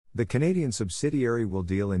The Canadian subsidiary will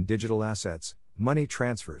deal in digital assets, money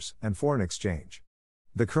transfers, and foreign exchange.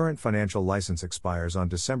 The current financial license expires on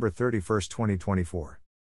December 31, 2024.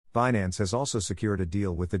 Binance has also secured a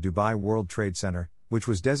deal with the Dubai World Trade Center, which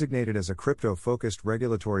was designated as a crypto-focused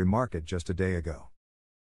regulatory market just a day ago.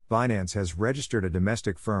 Binance has registered a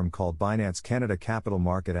domestic firm called Binance Canada Capital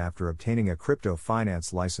Market after obtaining a crypto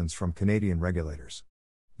finance license from Canadian regulators.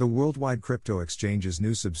 The worldwide crypto exchange's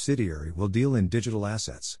new subsidiary will deal in digital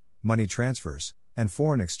assets, money transfers, and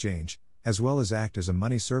foreign exchange, as well as act as a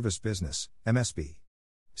money service business, MSB.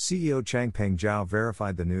 CEO Changpeng Zhao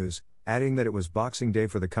verified the news, adding that it was Boxing Day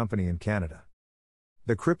for the company in Canada.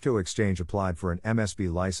 The crypto exchange applied for an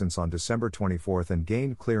MSB license on December 24 and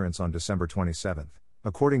gained clearance on December 27,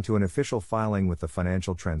 according to an official filing with the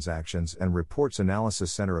Financial Transactions and Reports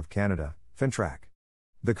Analysis Centre of Canada, FINTRAC.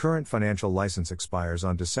 The current financial license expires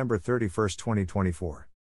on December 31, 2024.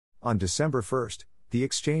 On December 1, the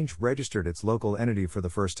exchange registered its local entity for the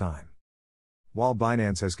first time. While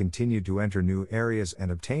Binance has continued to enter new areas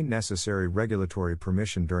and obtain necessary regulatory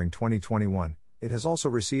permission during 2021, it has also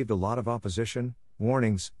received a lot of opposition,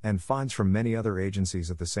 warnings, and fines from many other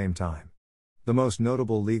agencies at the same time. The most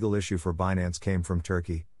notable legal issue for Binance came from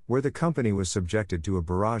Turkey, where the company was subjected to a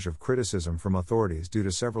barrage of criticism from authorities due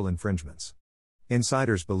to several infringements.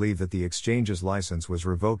 Insiders believe that the exchange's license was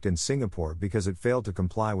revoked in Singapore because it failed to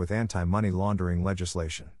comply with anti-money laundering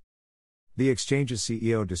legislation. The exchange's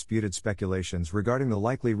CEO disputed speculations regarding the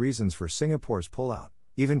likely reasons for Singapore's pullout,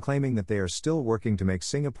 even claiming that they are still working to make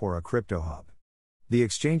Singapore a crypto hub. The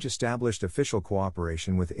exchange established official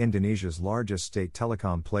cooperation with Indonesia's largest state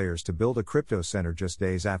telecom players to build a crypto center just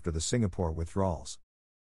days after the Singapore withdrawals.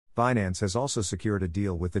 Binance has also secured a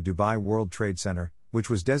deal with the Dubai World Trade Center, which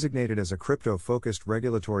was designated as a crypto-focused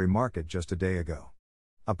regulatory market just a day ago.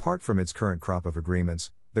 Apart from its current crop of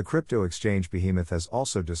agreements, the crypto exchange behemoth has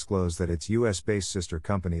also disclosed that its US-based sister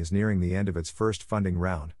company is nearing the end of its first funding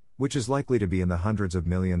round, which is likely to be in the hundreds of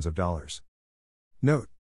millions of dollars. Note: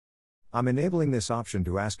 I'm enabling this option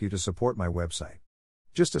to ask you to support my website.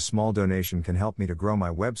 Just a small donation can help me to grow my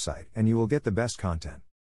website and you will get the best content.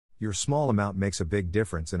 Your small amount makes a big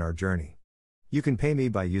difference in our journey. You can pay me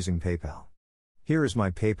by using PayPal. Here is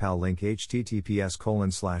my PayPal link: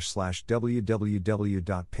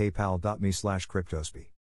 https://www.paypal.me/cryptospe.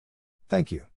 Thank you.